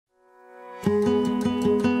Today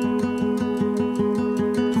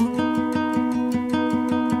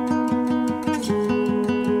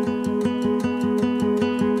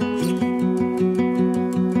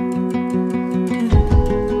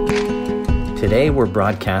we're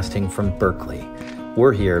broadcasting from Berkeley.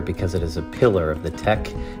 We're here because it is a pillar of the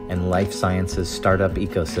tech and life sciences startup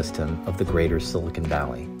ecosystem of the greater Silicon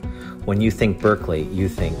Valley. When you think Berkeley, you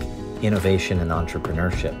think innovation and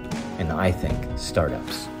entrepreneurship, and I think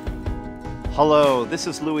startups. Hello, this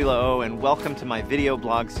is Louis Lao, and welcome to my video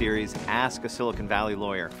blog series, Ask a Silicon Valley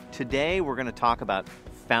Lawyer. Today we're going to talk about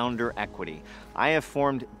founder equity. I have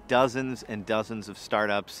formed dozens and dozens of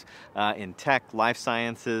startups in tech, life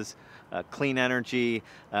sciences, clean energy,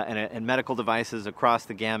 and medical devices across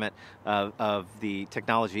the gamut of the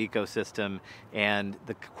technology ecosystem. And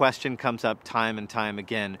the question comes up time and time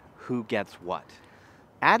again, who gets what?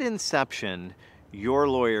 At inception, your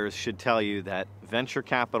lawyers should tell you that venture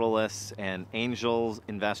capitalists and angels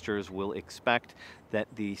investors will expect that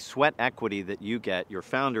the sweat equity that you get, your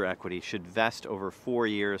founder equity, should vest over 4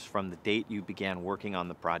 years from the date you began working on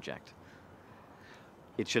the project.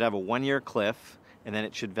 It should have a 1-year cliff, and then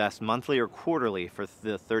it should vest monthly or quarterly for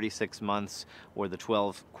the 36 months or the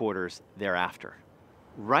 12 quarters thereafter.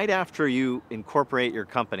 Right after you incorporate your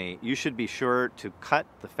company, you should be sure to cut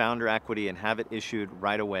the founder equity and have it issued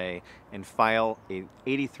right away and file a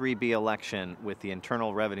 83B election with the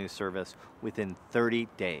Internal Revenue Service within 30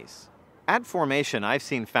 days. At formation, I've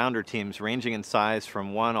seen founder teams ranging in size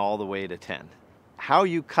from 1 all the way to 10. How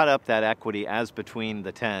you cut up that equity as between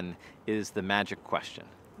the 10 is the magic question.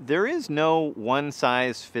 There is no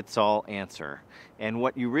one-size-fits-all answer, and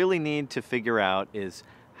what you really need to figure out is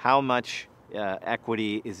how much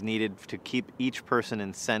equity is needed to keep each person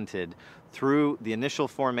incented through the initial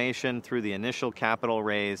formation, through the initial capital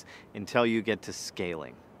raise, until you get to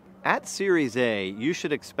scaling. At Series A, you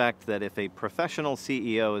should expect that if a professional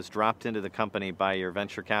CEO is dropped into the company by your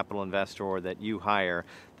venture capital investor or that you hire,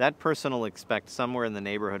 that person will expect somewhere in the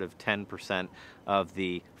neighborhood of 10% of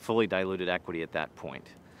the fully diluted equity at that point.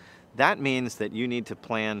 That means that you need to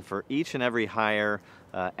plan for each and every hire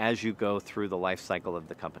as you go through the life cycle of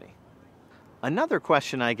the company. Another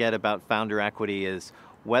question I get about founder equity is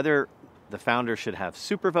whether the founder should have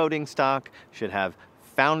super voting stock, should have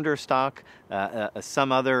founder stock,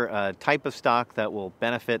 some other type of stock that will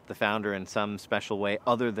benefit the founder in some special way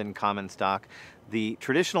other than common stock. The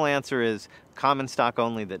traditional answer is common stock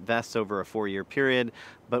only that vests over a 4-year period,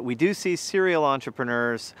 but we do see serial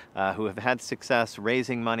entrepreneurs who have had success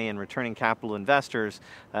raising money and returning capital to investors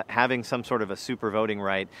having some sort of a super voting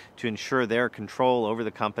right to ensure their control over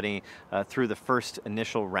the company through the first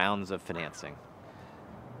initial rounds of financing.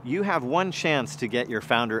 You have one chance to get your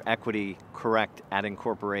founder equity correct at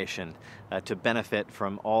incorporation to benefit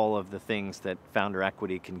from all of the things that founder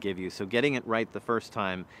equity can give you. So getting it right the first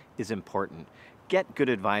time is important. Get good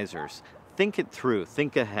advisors. Think it through.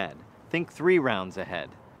 Think ahead. Think 3 rounds ahead.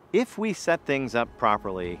 If we set things up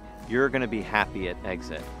properly, you're going to be happy at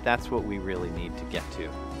exit. That's what we really need to get to.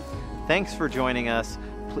 Thanks for joining us.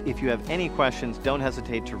 If you have any questions, don't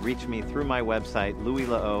hesitate to reach me through my website,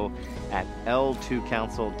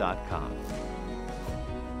 louislao@l2counsel.com.